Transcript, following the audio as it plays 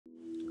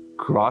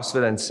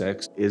CrossFit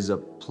N6 is a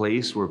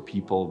place where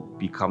people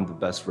become the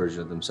best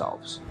version of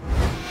themselves.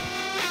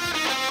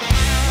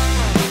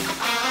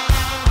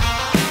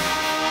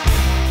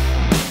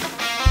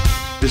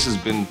 This has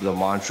been the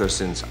mantra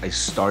since I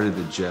started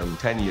the gym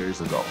 10 years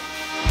ago.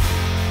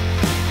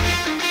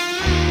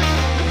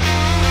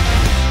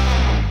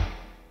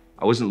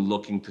 I wasn't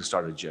looking to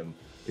start a gym.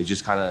 It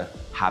just kind of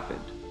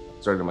happened.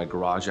 Started in my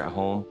garage at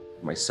home,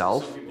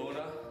 myself.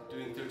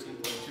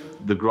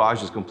 The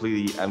garage is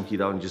completely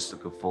emptied out and just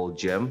like a full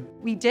gym.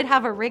 We did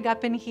have a rig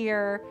up in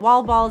here,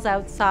 wall balls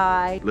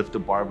outside. Lift a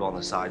barbell on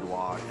the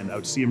sidewalk. And I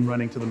would see him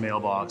running to the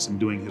mailbox and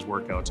doing his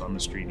workouts on the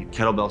street.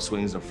 Kettlebell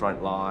swings in the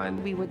front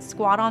lawn. We would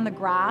squat on the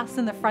grass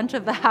in the front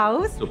of the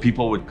house. So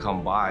people would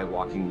come by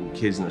walking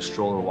kids in a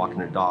stroller, walking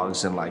their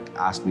dogs, and like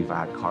ask me if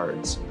I had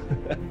cards.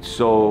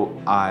 So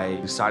I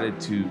decided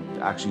to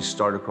actually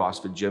start a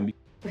CrossFit gym.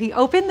 He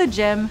opened the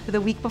gym the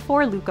week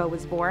before Luca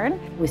was born.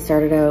 We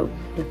started out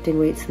lifting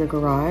weights in the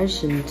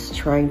garage and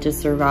trying to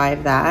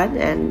survive that,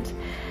 and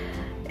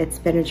it's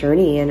been a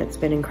journey and it's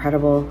been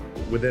incredible.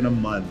 Within a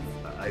month,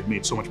 I've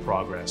made so much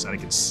progress and I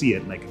could see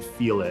it and I could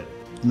feel it,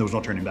 and there was no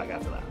turning back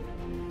after that.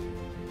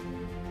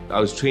 I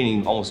was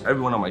training almost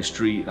everyone on my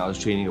street, and I was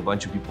training a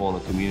bunch of people in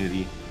the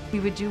community. We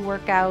would do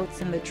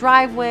workouts in the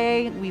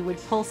driveway. We would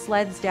pull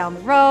sleds down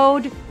the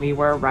road. We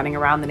were running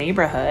around the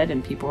neighborhood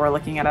and people were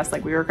looking at us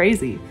like we were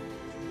crazy.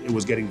 It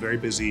was getting very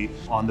busy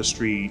on the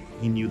street.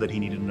 He knew that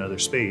he needed another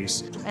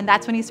space. And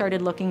that's when he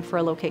started looking for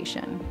a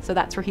location. So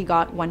that's where he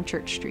got One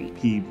Church Street.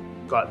 He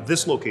got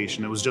this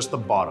location. It was just the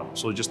bottom,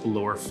 so just the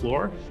lower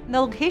floor. And the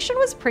location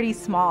was pretty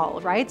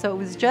small, right? So it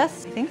was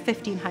just, I think,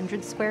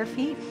 1,500 square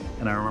feet.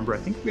 And I remember, I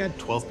think we had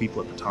 12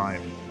 people at the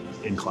time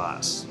in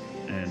class.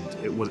 And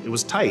it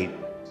was tight,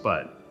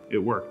 but it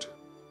worked.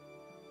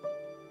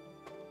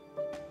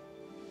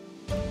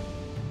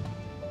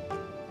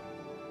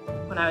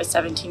 When I was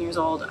 17 years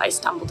old, I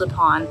stumbled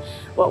upon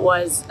what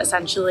was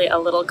essentially a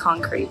little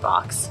concrete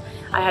box.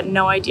 I had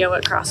no idea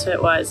what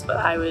CrossFit was, but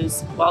I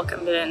was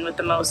welcomed in with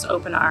the most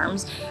open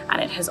arms,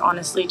 and it has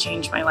honestly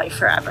changed my life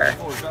forever.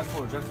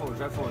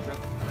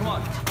 Come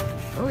on.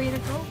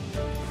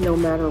 No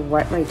matter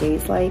what my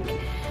day's like,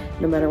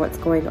 no matter what's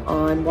going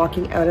on,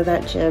 walking out of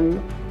that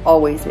gym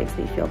always makes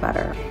me feel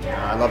better.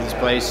 I love this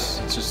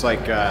place. It's just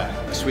like a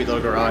sweet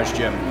little garage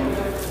gym.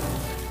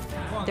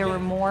 There were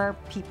more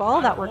people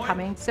that were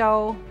coming,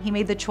 so he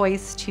made the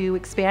choice to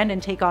expand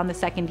and take on the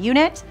second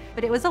unit.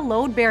 But it was a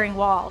load-bearing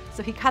wall,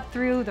 so he cut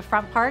through the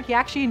front part. He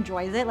actually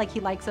enjoys it, like he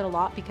likes it a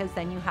lot, because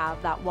then you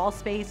have that wall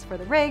space for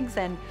the rigs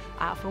and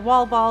for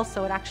wall balls,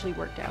 so it actually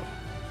worked out.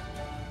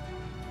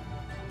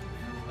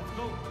 Let's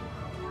go.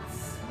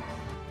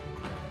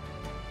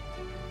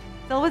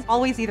 Phil was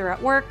always either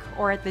at work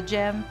or at the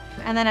gym,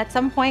 and then at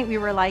some point we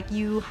were like,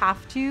 you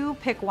have to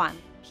pick one.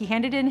 He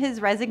handed in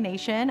his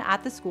resignation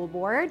at the school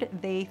board.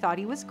 They thought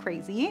he was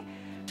crazy,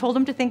 told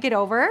him to think it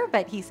over,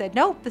 but he said,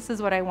 nope, this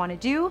is what I want to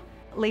do.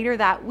 Later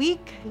that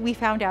week, we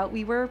found out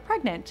we were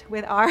pregnant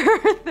with our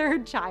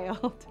third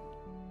child.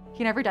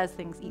 He never does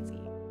things easy.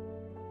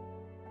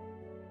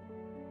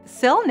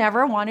 Sil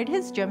never wanted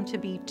his gym to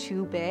be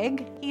too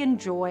big. He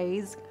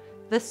enjoys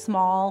the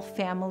small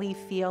family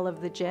feel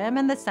of the gym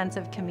and the sense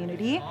of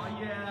community. Oh,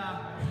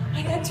 yeah.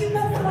 I got 2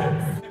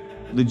 months.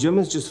 The gym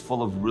is just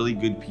full of really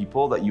good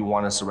people that you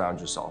want to surround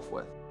yourself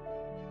with.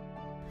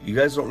 You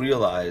guys don't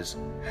realize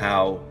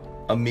how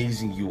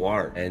amazing you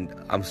are, and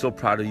I'm so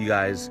proud of you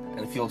guys,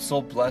 and I feel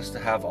so blessed to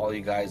have all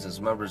you guys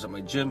as members of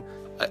my gym.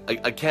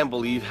 I can't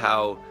believe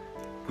how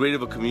great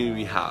of a community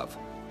we have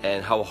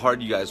and how hard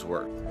you guys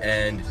work.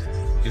 And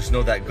just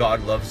know that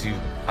God loves you,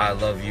 I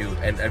love you,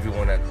 and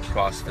everyone at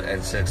CrossFit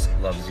N6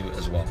 loves you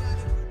as well.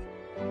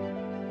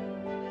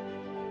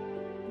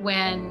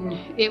 When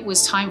it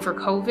was time for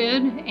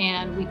COVID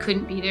and we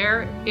couldn't be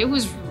there, it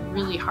was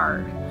really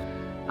hard.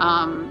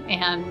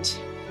 And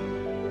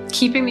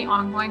keeping the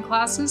online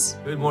classes.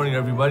 Good morning,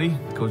 everybody.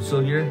 Coach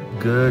Sil here.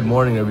 Good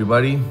morning,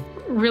 everybody.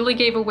 Really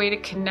gave a way to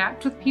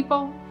connect with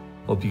people.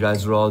 Hope you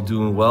guys are all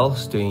doing well,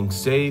 staying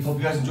safe. Hope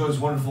you guys enjoy this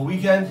wonderful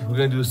weekend. We're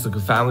gonna do this like a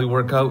family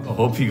workout. I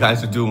hope you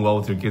guys are doing well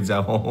with your kids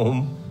at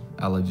home.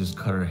 Ella just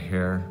cut her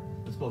hair.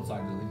 Let's go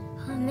outside, Lily.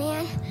 Oh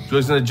man.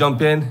 Joy's gonna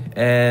jump in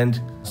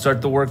and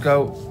start the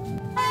workout.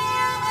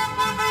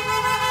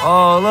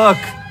 Oh, look,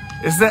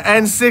 it's the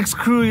N6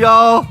 crew,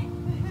 y'all.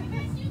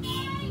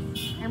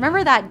 I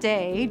remember that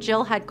day,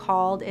 Jill had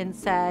called and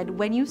said,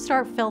 when you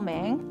start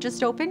filming,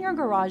 just open your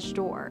garage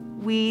door.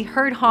 We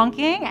heard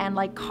honking and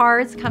like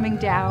cars coming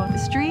down the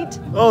street.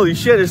 Holy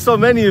shit, there's so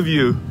many of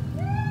you.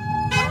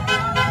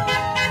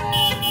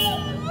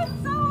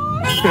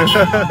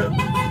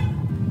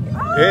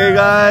 Hey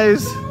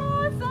guys.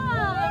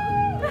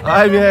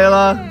 Hi,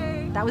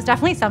 Kayla. That was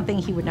definitely something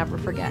he would never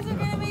forget.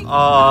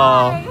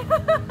 Oh,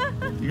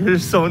 you You're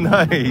so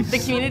nice. The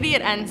community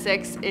at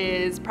N6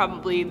 is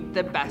probably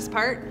the best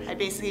part. I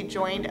basically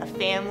joined a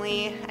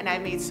family and I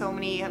made so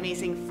many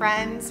amazing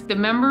friends. The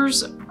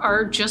members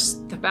are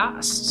just the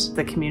best.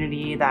 The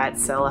community that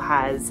Sil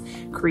has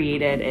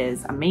created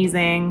is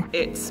amazing.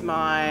 It's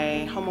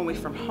my home away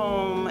from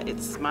home.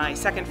 It's my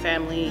second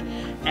family,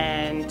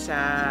 and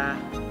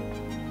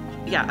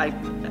yeah,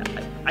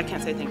 I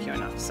can't say thank you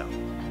enough. So.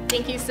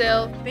 Thank you,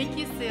 Sil. Thank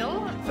you,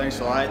 Sil. Thanks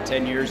a lot.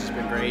 10 years has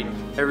been great.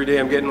 Every day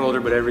I'm getting older,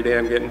 but every day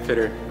I'm getting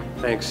fitter.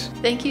 Thanks.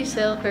 Thank you,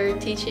 Sil, for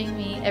teaching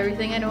me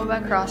everything I know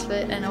about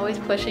CrossFit and always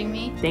pushing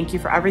me. Thank you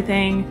for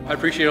everything. I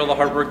appreciate all the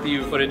hard work that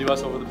you've put into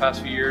us over the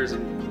past few years,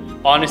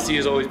 and honesty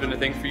has always been a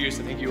thing for you,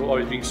 so thank you for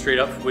always being straight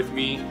up with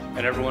me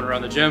and everyone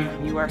around the gym.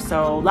 You are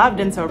so loved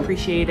and so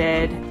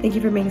appreciated. Thank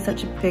you for being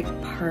such a big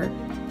part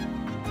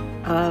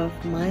of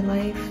my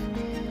life,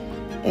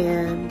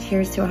 and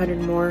here's to 100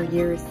 more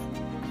years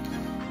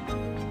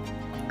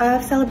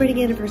of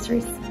celebrating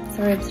anniversaries.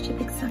 Sorry, I'm such a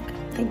big suck.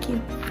 Thank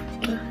you.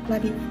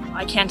 Love you.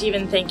 I can't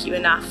even thank you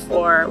enough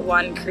for,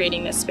 one,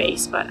 creating this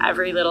space, but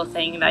every little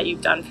thing that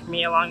you've done for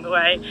me along the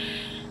way.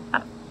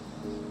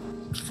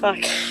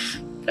 Fuck.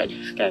 Good.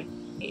 Okay.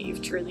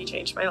 You've truly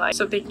changed my life,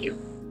 so thank you.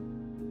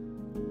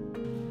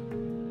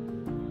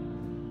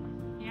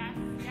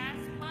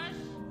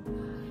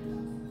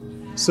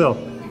 So,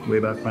 way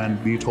back when,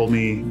 you told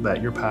me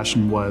that your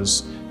passion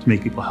was to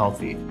make people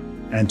healthy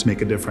and to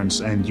make a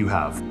difference, and you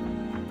have.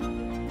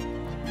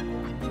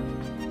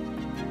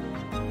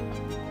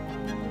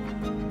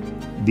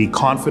 The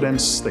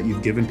confidence that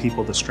you've given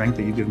people, the strength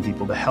that you've given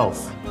people, the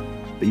health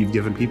that you've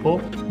given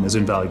people is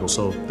invaluable,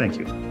 so thank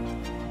you.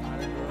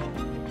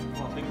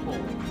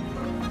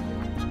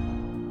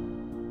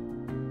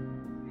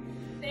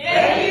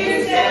 Thank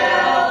you,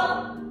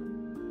 Sil!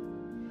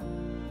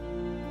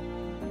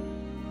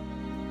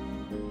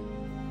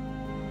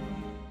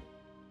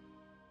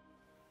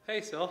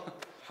 Hey, Sil.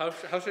 How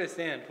should I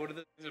stand? Put the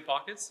things in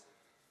pockets?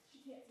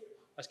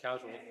 That's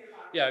casual.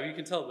 Yeah, you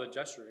can tell the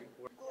gesturing.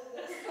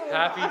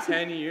 Happy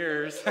 10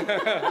 years.